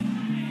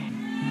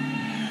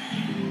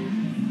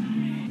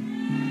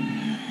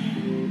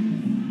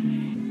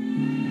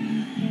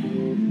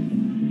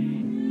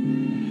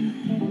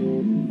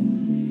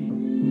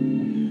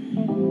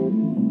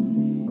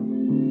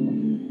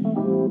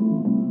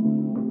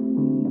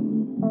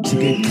to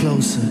get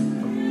closer.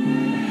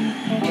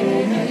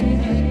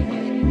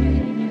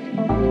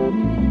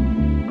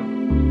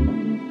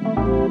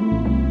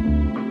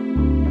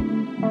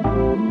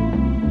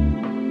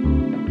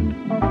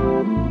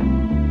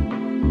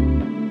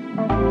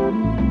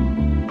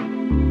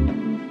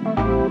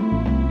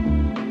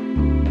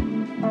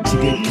 To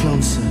get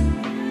closer.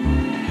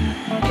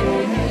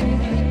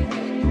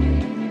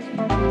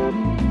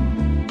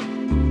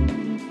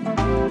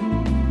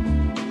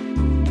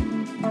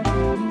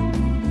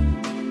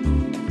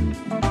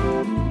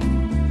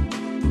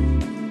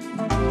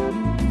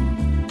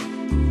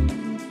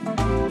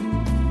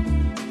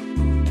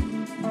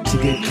 To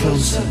get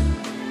closer.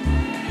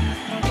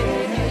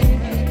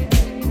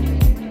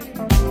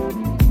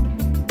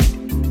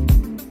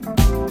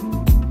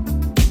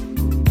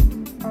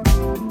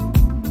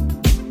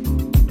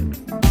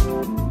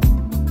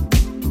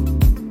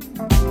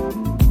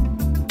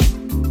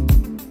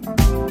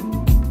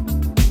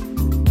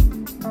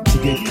 To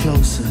get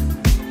closer.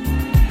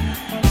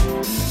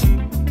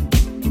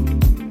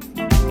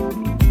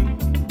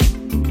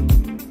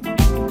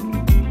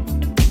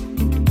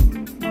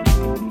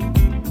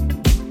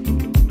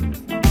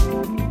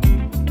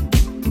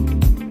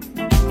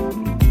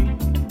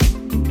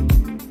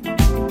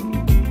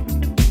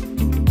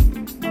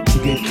 To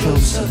get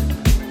closer.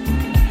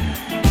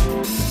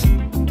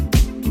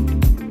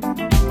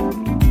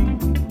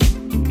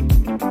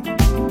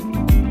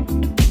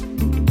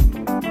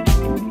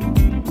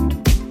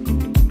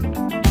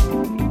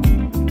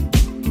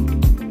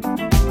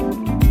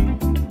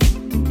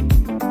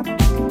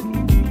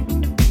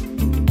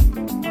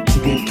 To get closer. To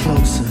get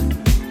closer.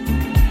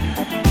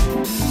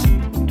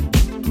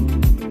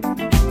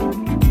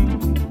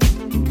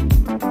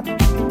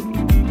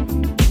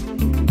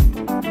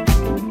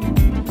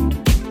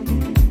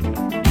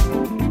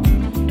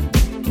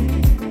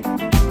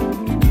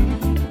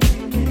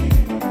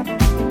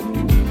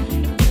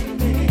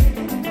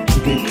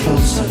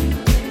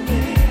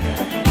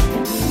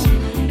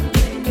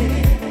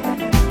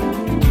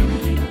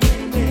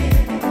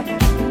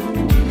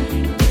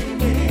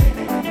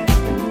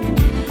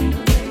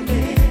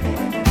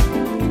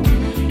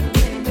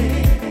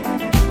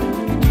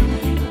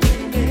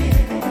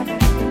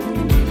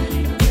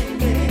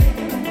 To get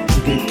closer.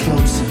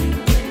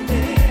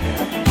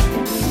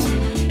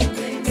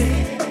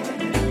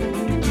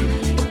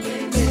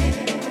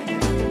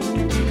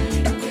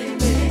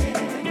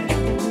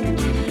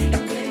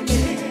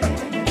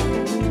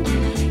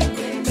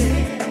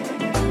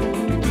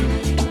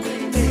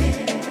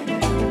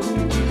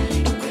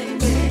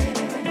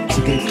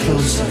 To get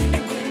closer. To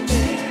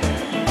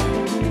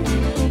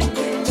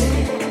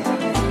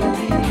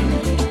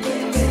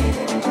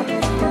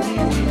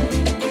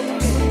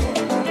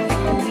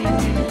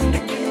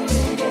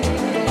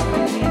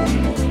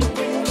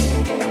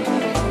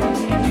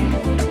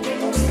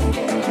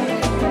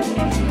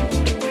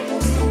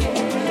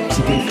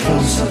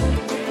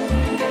get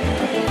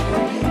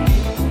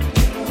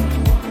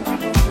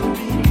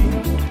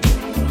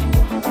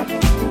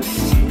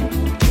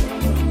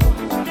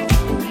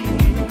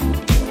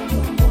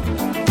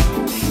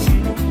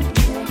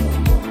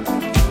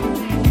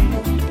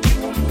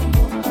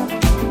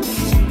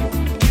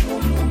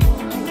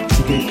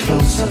To get closer. To get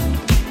closer.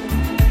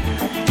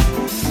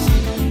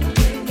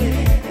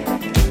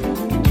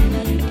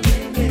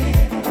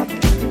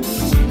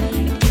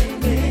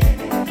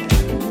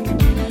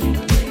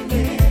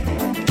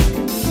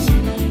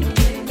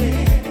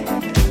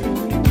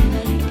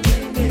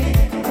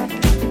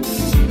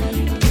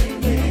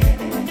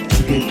 To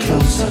get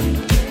closer.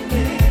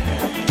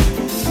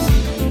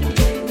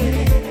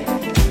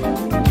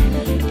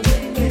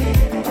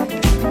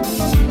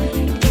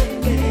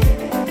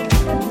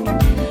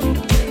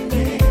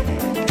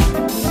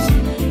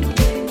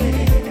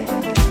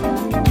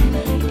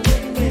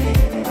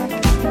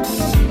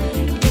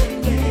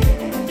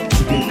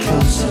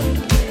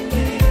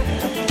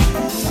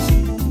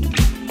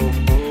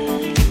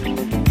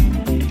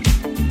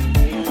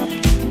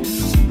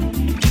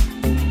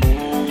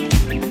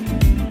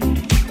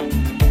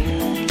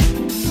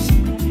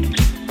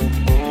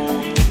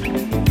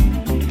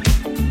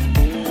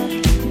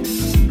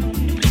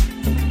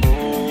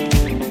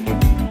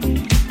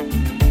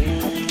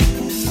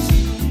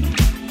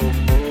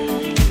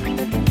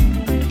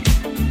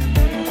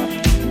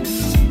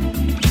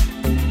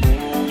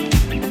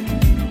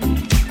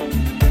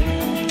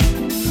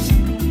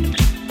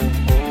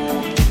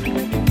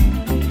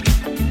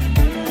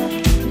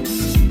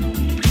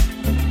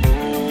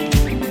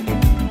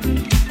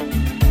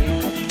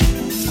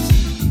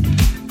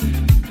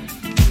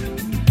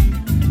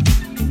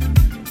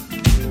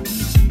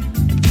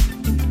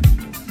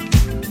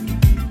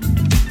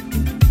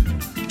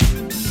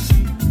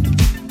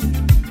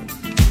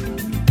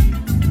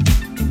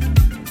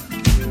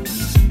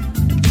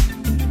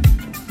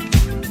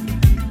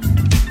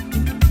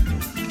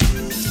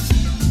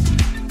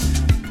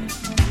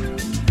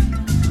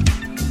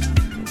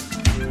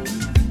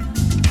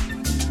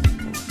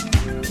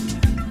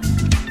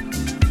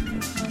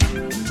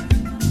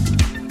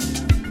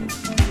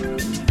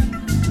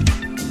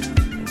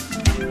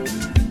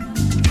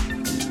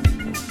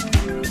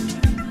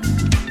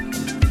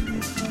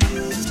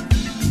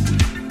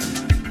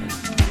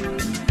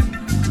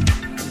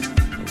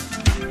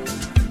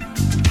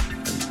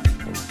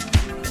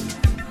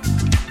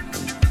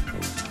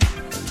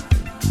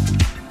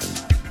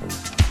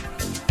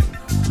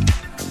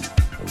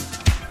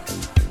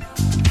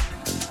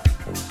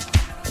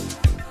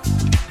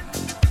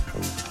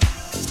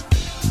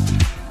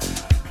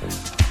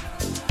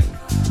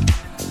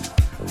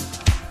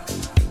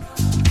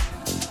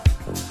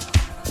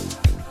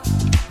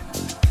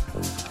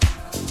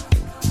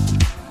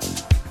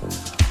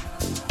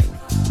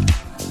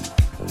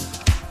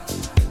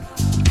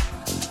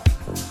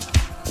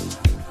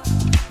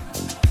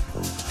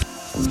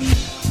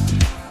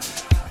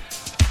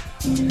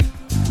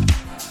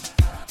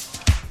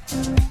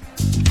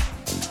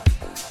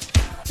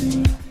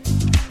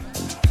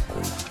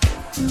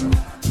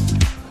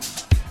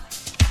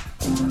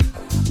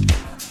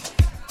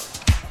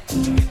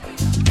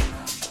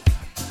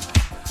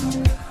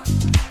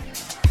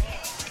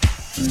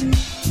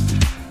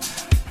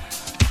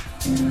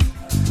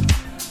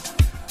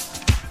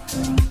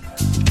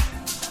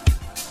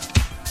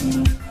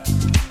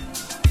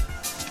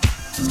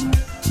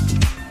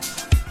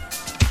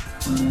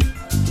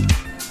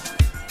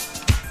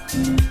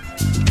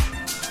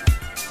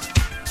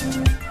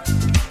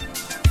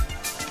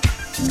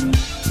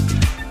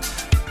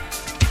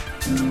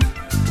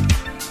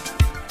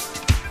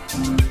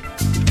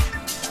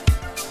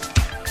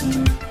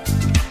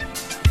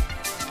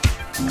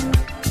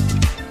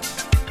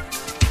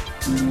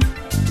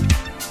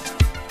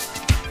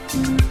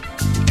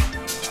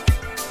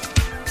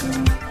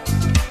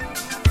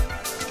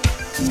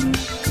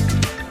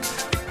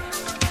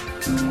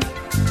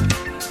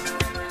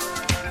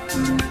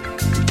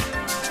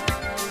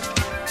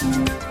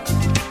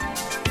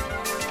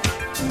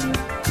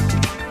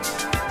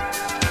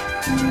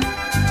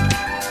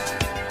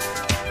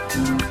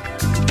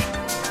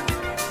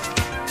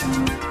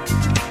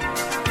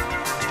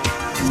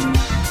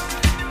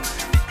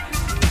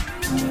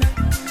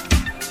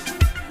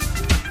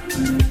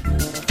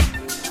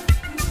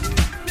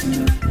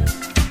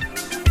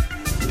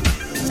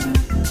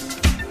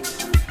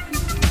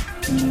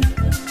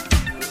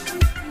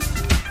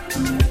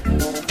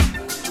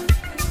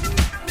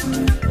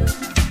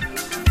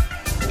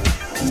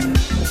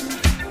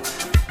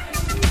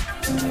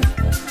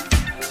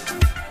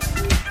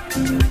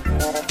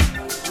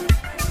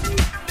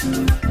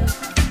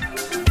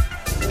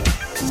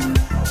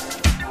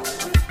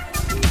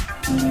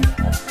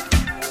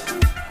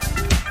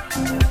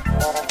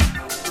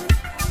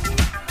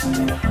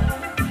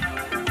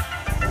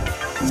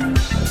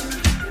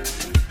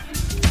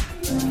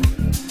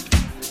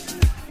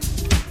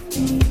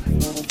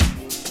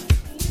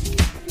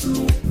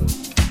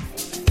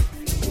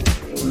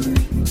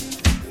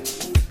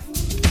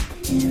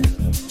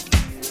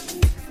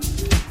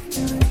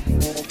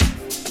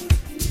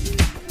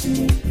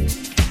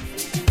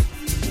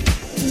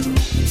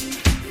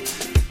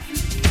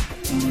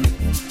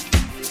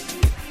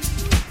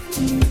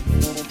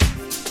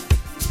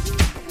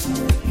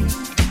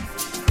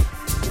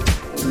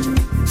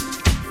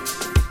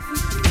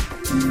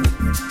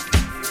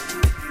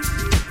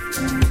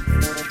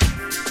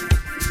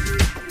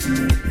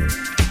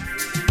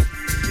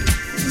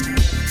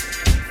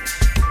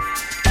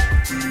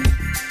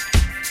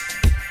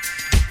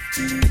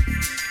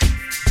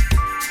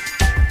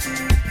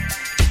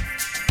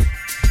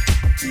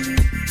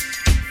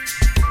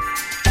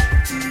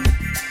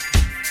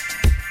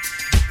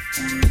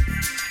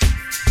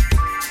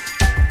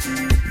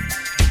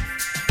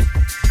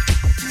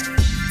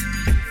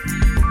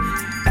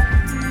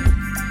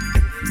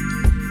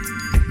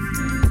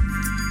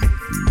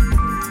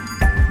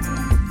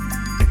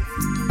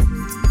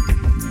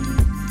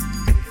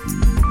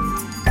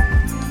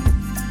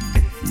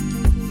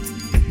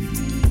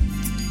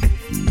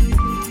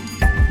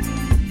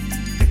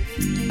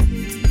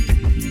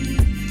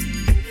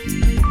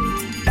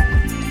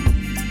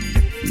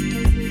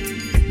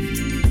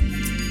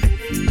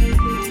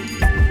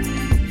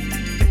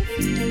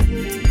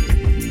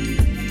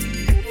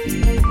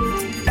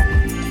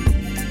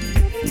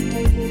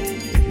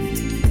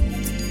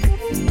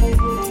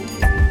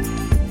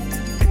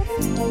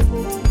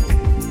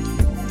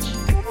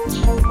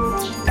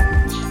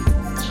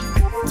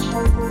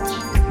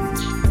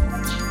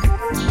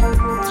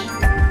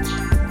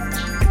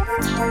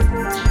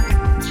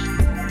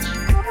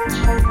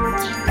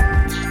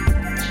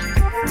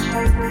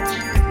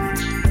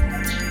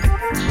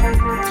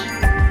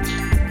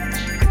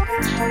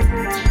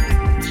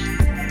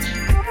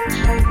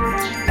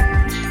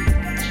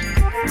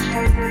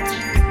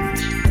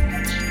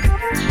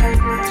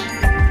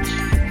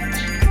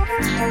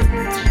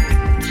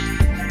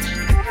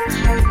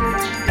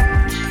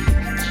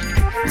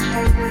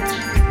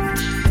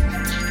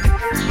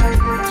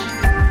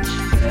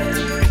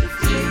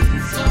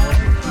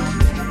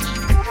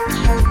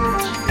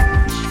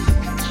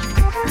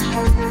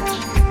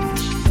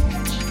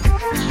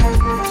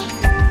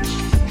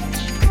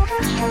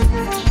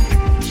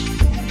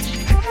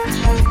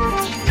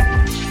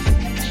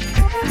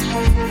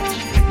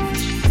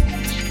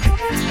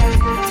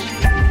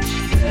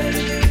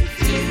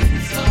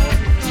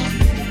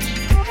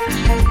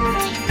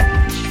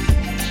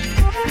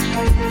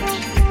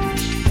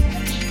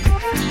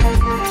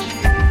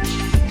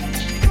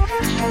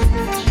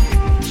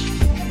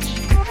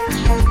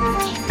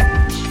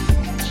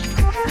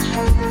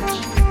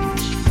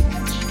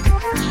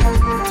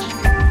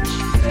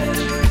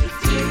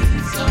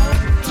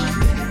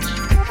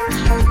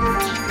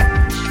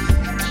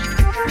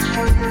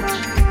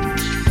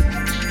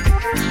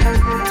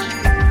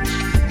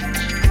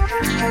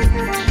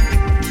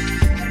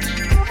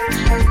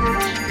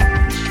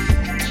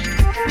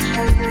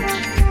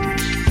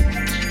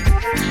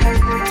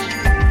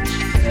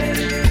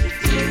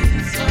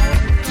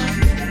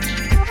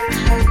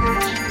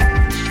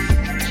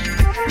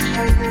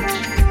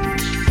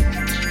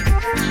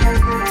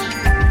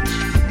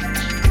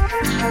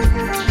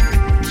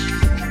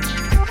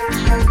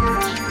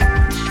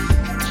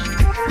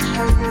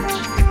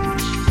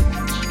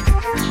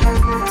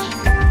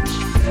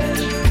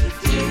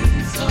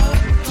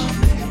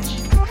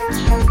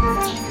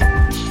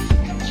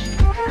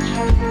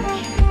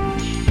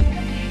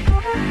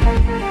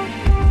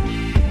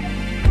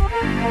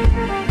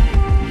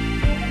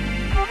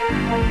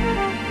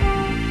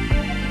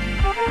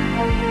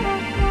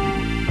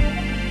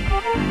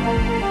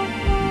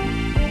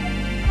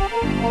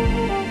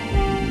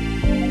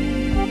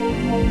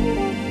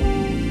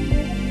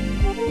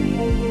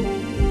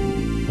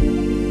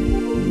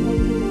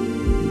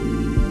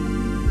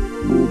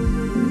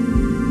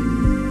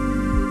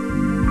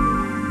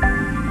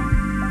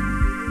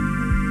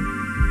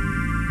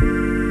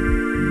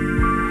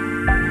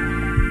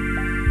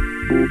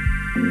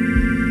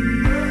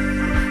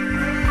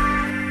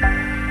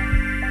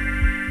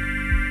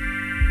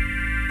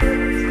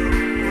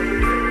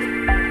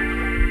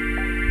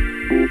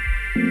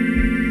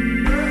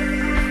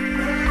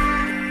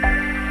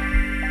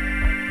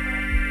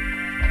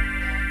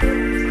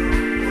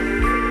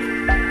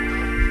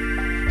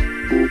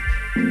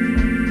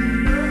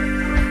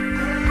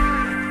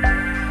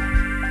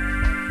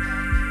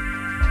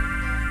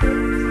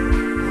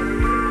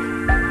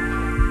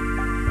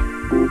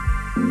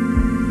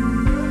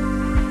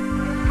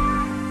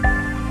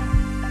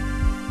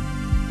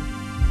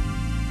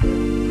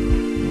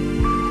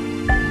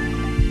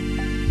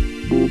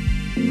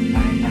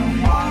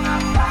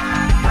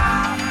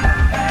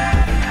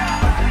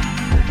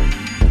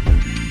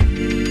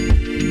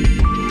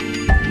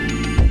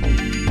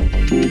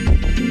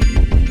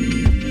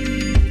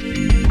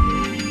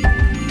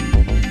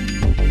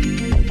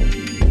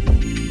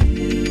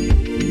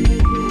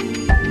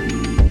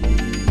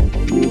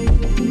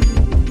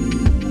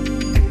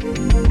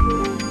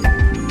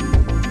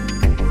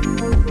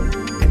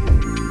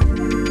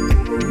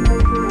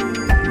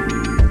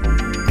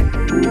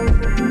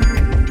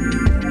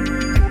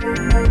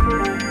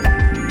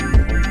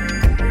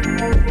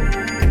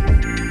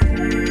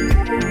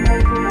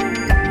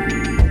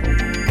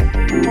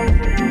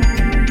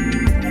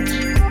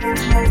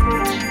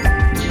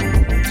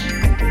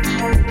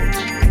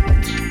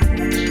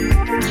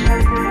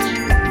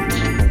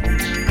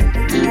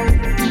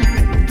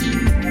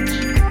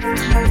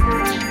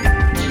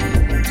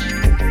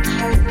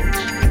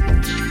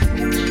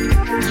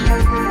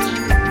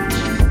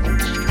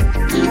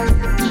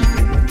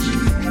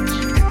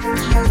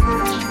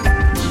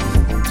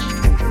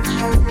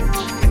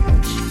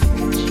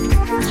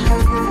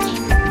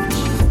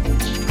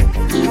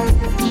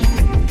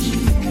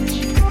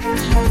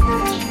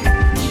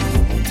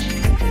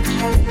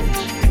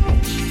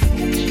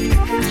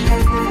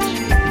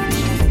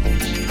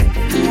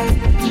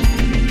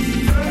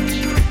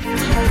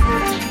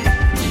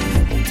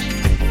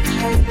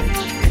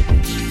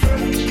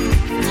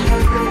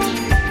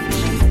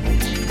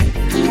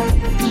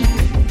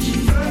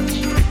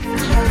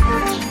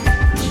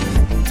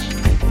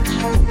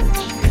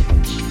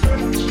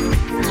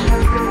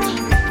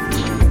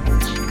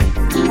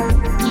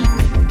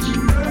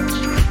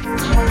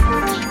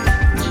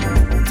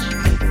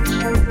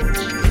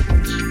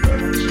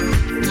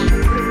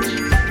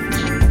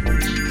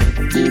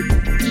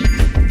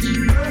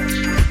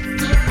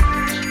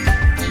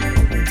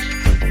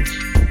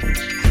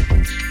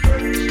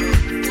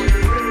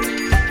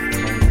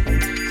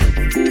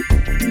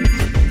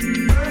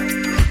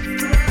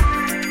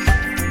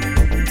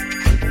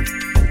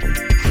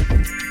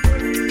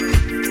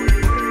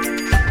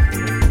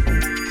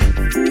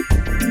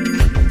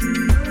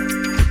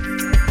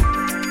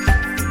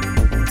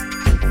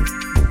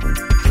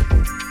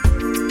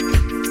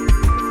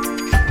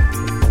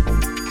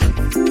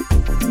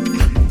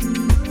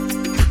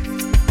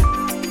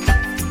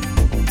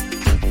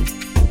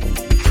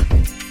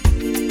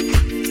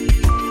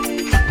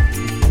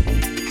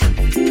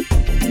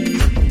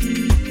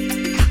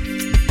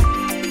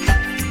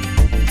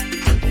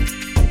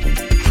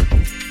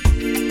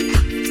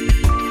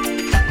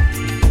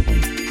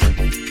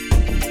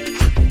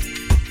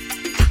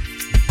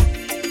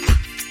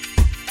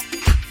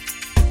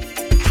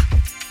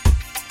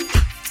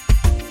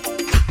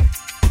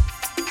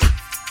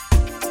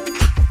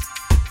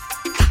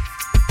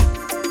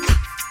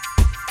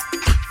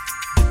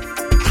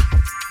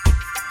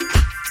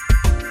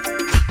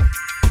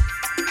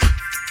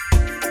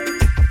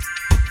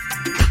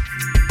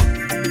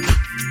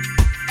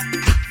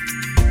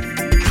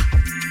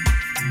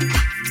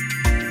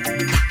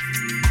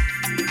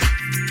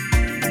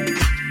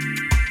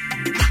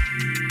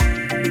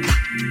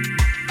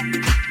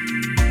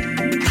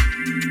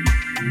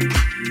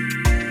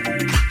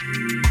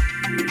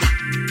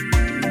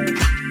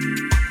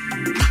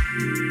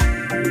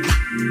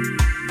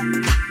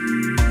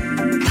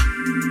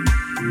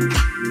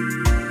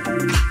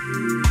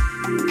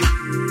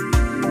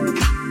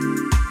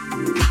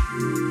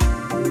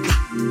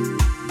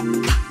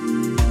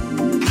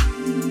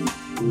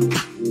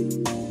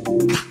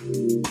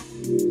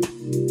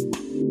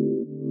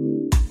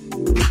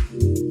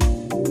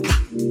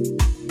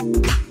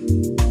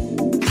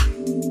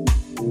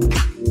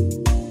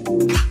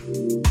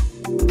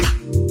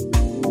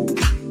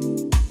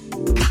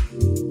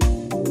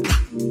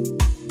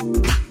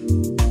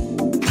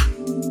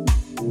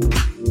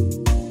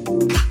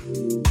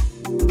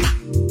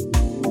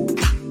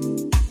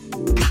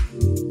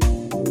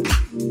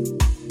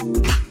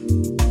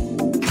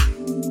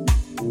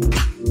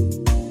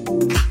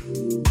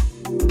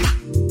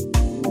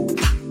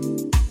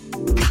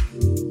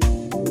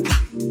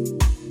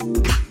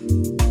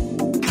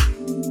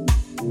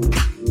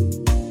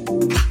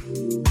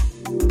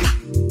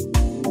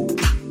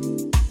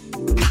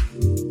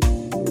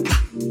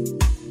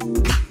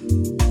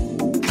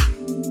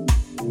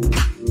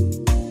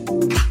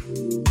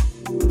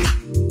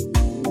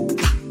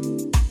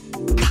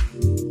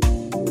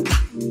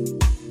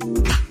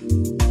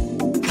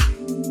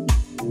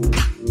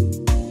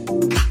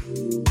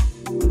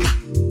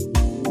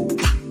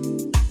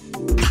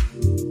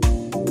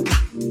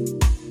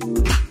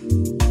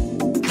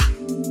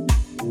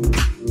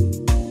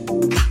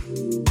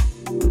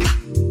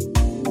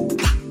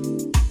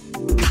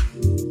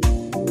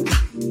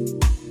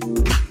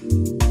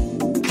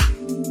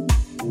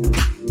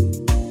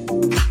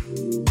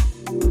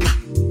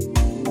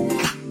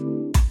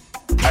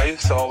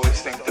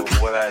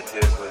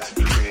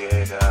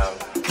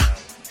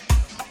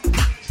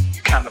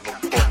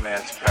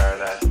 Dance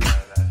Paradise.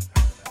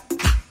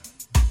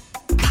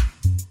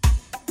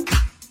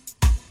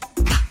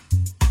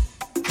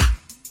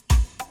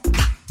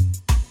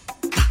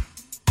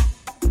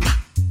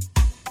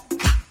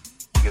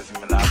 Gives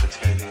them an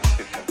opportunity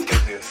to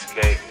completely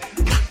escape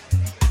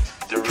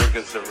the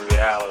rigors of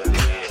reality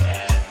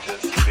and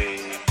just be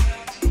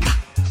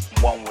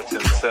one with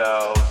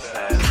themselves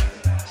and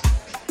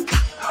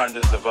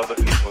hundreds of other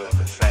people at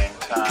the same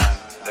time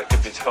that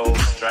could be total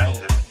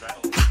strangers.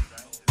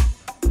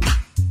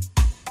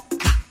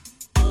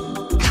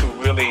 To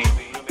really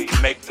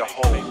make the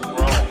whole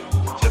room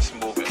just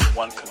move in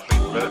one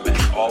complete rhythm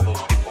and all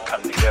those people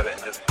come together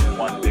and just be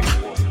one big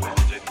force of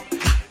energy.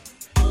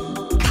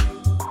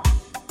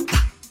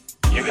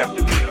 You have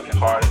to be a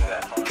part of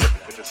that. You have to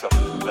put yourself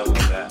in the middle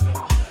of that.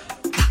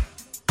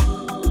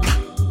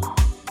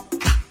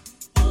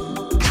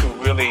 To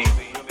really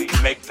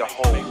make the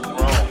whole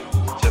room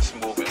just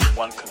move in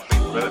one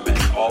complete rhythm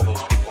and all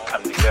those people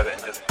come together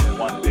and just be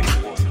one big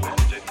force of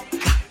energy.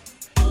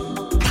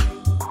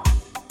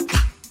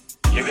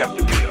 You have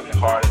to be a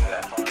part of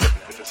that. You have to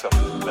put yourself in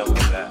the middle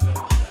of that.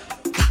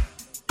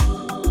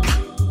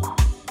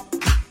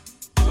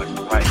 Like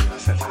right in the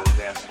center of the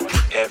dance floor,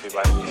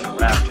 everybody will be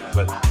around you,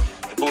 but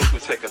the booth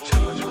would take up too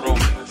much room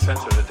in the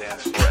center of the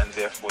dance floor, and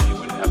therefore you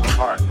wouldn't have a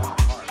heart.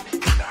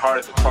 The heart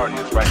of the party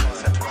is right in the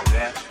center of the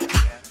dance floor.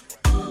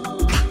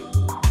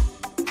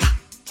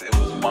 It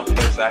was one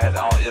place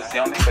it's the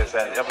only place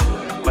I had ever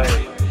really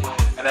played,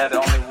 and I had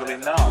only really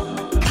known.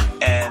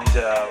 And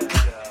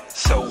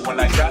so when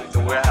I got to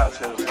the warehouse,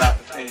 it was an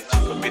opportunity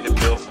for me to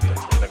build something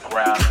from the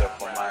ground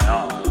up on my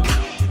own.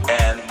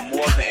 And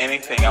more than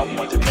anything, I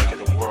wanted to make it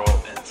a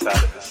world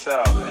inside of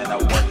itself, and I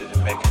wanted to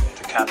make it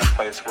the kind of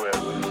place where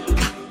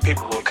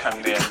people will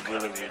come there and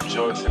really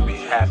rejoice and be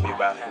happy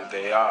about who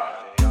they are.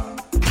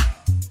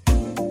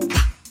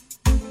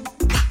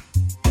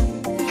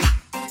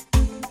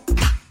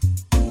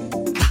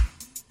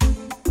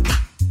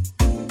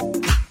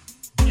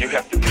 You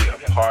have to be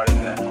a part of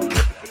that. You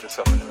have to put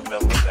yourself in the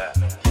middle of that.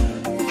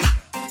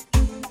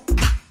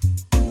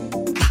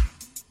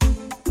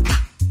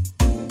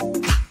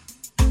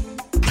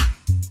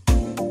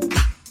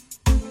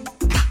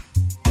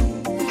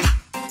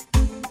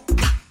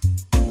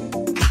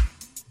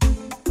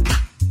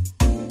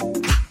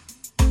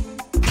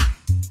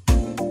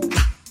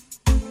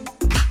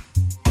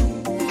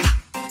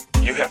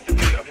 You have to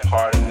be a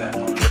part of that.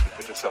 You have to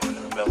put yourself in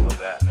the middle of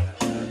that.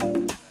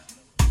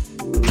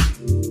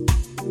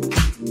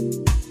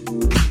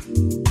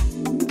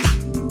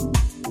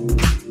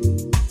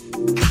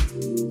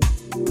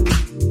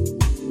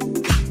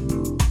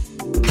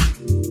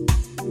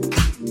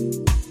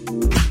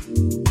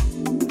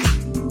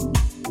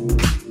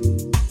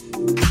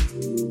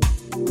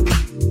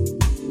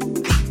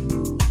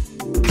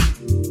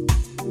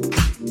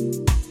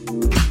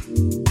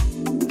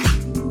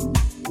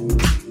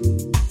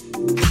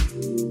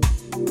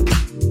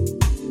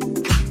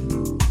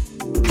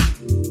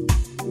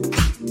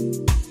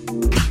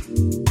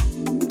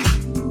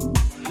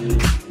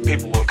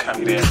 People will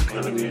come there and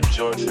really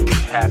rejoice and be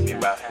happy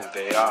about who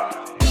they are.